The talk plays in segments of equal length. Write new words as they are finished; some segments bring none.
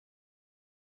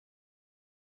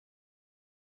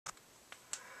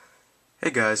Hey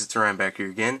guys, it's Ryan back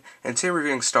here again, and today we're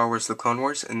doing Star Wars The Clone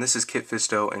Wars, and this is Kit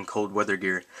Fisto and Cold Weather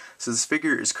Gear. So this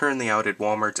figure is currently out at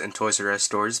Walmart and Toys R Us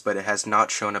stores, but it has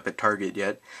not shown up at Target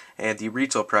yet, and the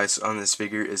retail price on this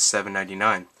figure is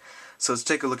 $7.99. So let's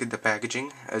take a look at the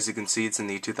packaging. As you can see, it's in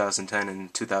the 2010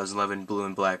 and 2011 blue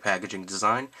and black packaging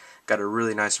design. Got a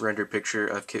really nice rendered picture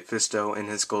of Kit Fisto in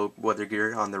his Cold Weather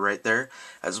Gear on the right there,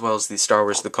 as well as the Star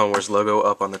Wars The Clone Wars logo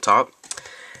up on the top.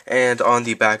 And on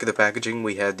the back of the packaging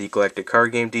we had the Galactic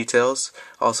card game details,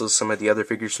 also some of the other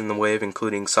figures from the wave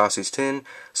including Saucy's Tin,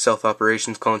 Stealth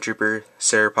Operations Clone Trooper,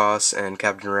 Serapos, and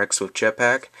Captain Rex with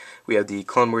Jetpack. We have the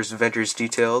Clone Wars Adventures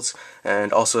details,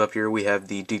 and also up here we have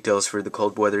the details for the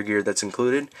Cold Weather Gear that's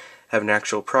included. Have an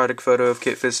actual product photo of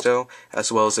Kit Fisto,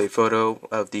 as well as a photo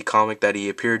of the comic that he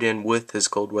appeared in with his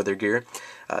Cold Weather Gear.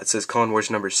 It says Clone Wars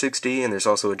number 60, and there's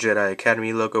also a Jedi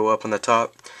Academy logo up on the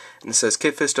top. And it says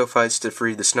Kit Fisto fights to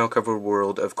free the snow-covered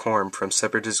world of Corm from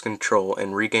Separatist control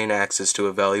and regain access to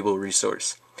a valuable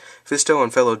resource. Fisto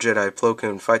and fellow Jedi Plo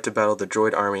Koon fight to battle the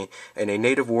droid army and a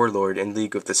native warlord in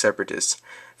league with the Separatists.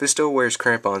 Fisto wears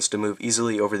crampons to move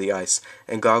easily over the ice,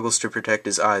 and goggles to protect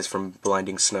his eyes from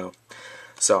blinding snow.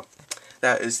 So,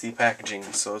 that is the packaging.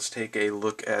 So let's take a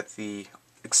look at the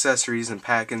accessories and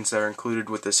pack-ins that are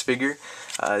included with this figure.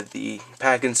 The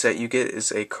pack-ins that you get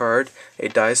is a card, a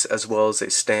dice, as well as a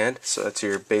stand. So that's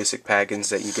your basic pack-ins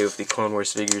that you get with the Clone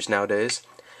Wars figures nowadays.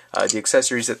 The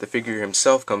accessories that the figure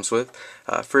himself comes with.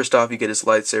 First off, you get his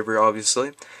lightsaber,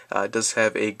 obviously. It does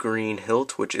have a green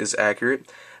hilt, which is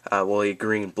accurate. Well, a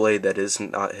green blade, that is,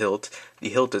 not hilt. The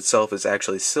hilt itself is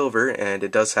actually silver, and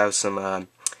it does have some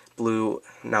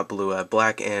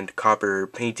black and copper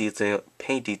paint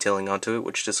detailing onto it,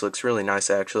 which just looks really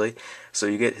nice actually. So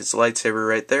you get his lightsaber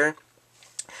right there.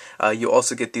 You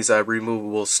also get these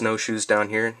removable snowshoes down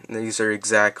here. These are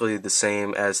exactly the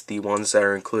same as the ones that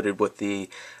are included with the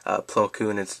Plo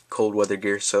Koon and Cold Weather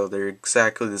Gear, so they're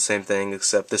exactly the same thing,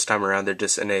 except this time around they're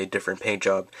just in a different paint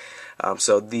job.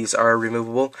 So these are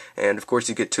removable, and of course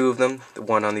you get two of them. The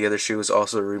one on the other shoe is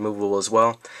also removable as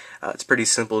well. It's pretty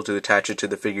simple to attach it to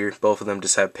the figure. Both of them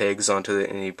just have pegs onto it,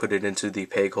 and you put it into the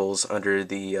peg holes under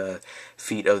the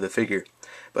feet of the figure.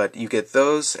 But you get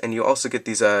those, and you also get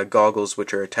these goggles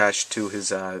which are attached to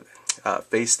his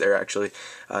face there actually.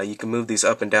 You can move these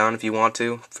up and down if you want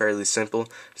to, fairly simple,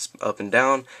 just up and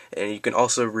down, and you can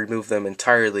also remove them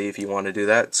entirely if you want to do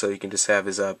that, so you can just have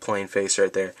his plain face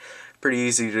right there. Pretty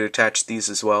easy to attach these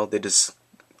as well. They just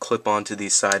clip onto the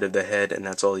side of the head, and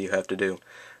that's all you have to do.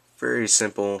 Very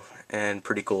simple and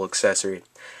pretty cool accessory.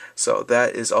 So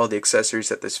that is all the accessories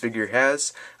that this figure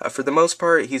has. For the most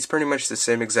part, he's pretty much the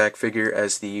same exact figure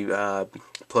as the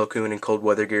Plo Koon and Cold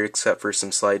Weather Gear, except for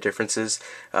some slight differences.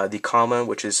 The comma,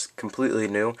 which is completely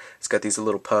new, it's got these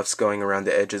little puffs going around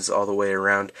the edges all the way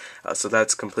around, so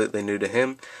that's completely new to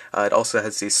him. It also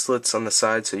has these slits on the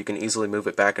side, so you can easily move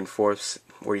it back and forth,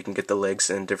 where you can get the legs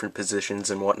in different positions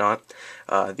and whatnot.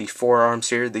 The forearms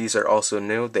here, these are also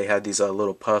new. They have these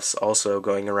little puffs also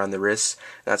going around the wrists.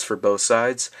 That's for both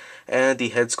sides. And the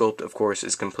head sculpt, of course,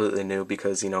 is completely new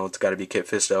because, you know, it's got to be Kit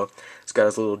Fisto. It's got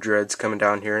his little dreads coming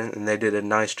down here, and they did a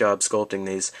nice job sculpting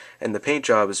these. And the paint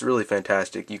job is really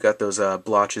fantastic. You got those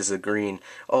blotches of green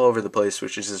all over the place,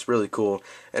 which is just really cool.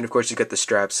 And, of course, you got the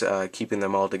straps keeping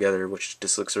them all together, which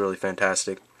just looks really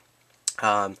fantastic.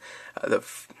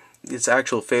 Its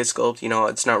actual face sculpt, you know,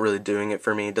 it's not really doing it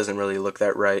for me. It doesn't really look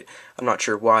that right. I'm not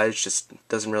sure why. It just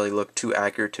doesn't really look too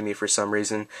accurate to me for some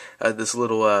reason. This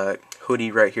little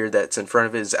hoodie right here that's in front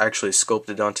of it is actually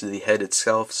sculpted onto the head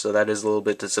itself, so that is a little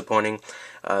bit disappointing.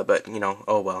 But, you know,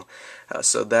 oh well.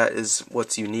 So that is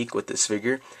what's unique with this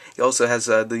figure. He also has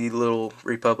the little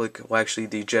Republic, well actually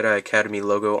the Jedi Academy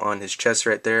logo on his chest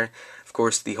right there. Of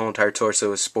course, the whole entire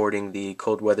torso is sporting the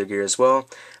Cold Weather Gear as well.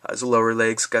 His lower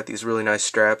legs got these really nice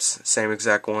straps, same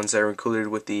exact ones that are included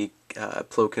with the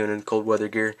Plo Koon and Cold Weather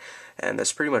Gear, and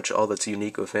that's pretty much all that's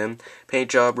unique with him. Paint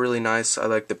job, really nice. I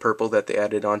like the purple that they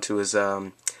added onto his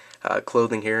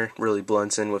clothing here. Really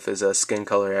blends in with his skin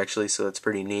color actually, so that's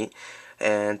pretty neat.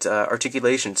 And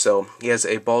articulation, so he has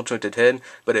a ball-jointed head,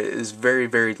 but it is very,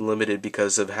 very limited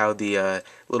because of how the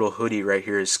little hoodie right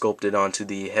here is sculpted onto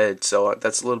the head, so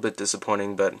that's a little bit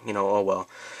disappointing, but, you know, oh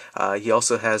well. He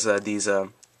also has these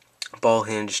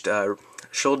ball-hinged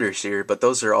shoulders here, but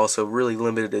those are also really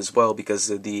limited as well because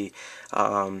of the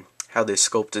how they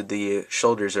sculpted the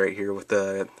shoulders right here with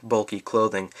the bulky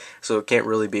clothing, so it can't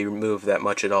really be removed that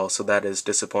much at all, so that is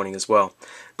disappointing as well.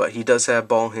 But he does have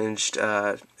ball hinged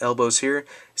elbows here,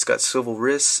 He's got swivel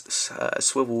wrists,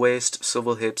 swivel waist,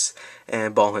 swivel hips,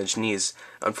 and ball hinge knees.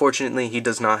 Unfortunately, he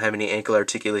does not have any ankle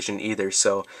articulation either,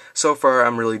 so far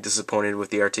I'm really disappointed with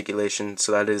the articulation,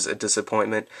 so that is a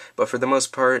disappointment. But for the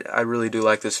most part, I really do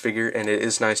like this figure, and it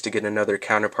is nice to get another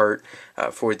counterpart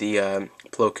for the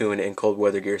Plo Koon in cold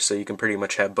weather gear, so you can pretty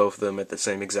much have both of them at the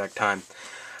same exact time.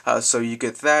 So you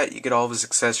get that, you get all of his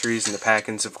accessories and the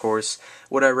pack-ins, of course.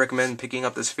 Would I recommend picking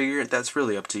up this figure? That's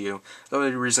really up to you. The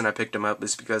only reason I picked him up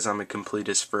is because I'm a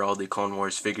completist for all the Clone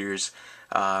Wars figures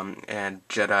and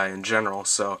Jedi in general,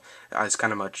 so I was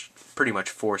pretty much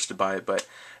forced to buy it. But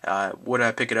would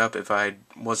I pick it up if I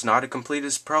was not a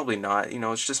completist? Probably not. You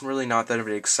know, it's just really not that of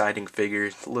an exciting figure.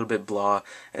 It's a little bit blah,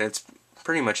 and it's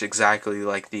pretty much exactly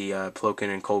like the Plo Koon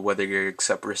in cold weather gear,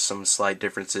 except for some slight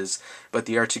differences, but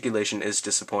the articulation is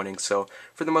disappointing, so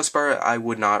for the most part I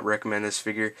would not recommend this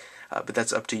figure, but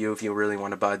that's up to you if you really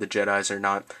want to buy the Jedis or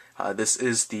not. This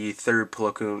is the third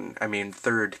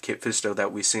third Kit Fisto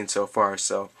that we've seen so far,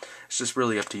 so it's just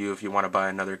really up to you if you want to buy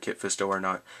another Kit Fisto or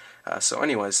not. So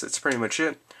anyways, that's pretty much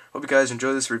it. Hope you guys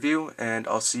enjoy this review, and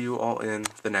I'll see you all in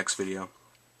the next video.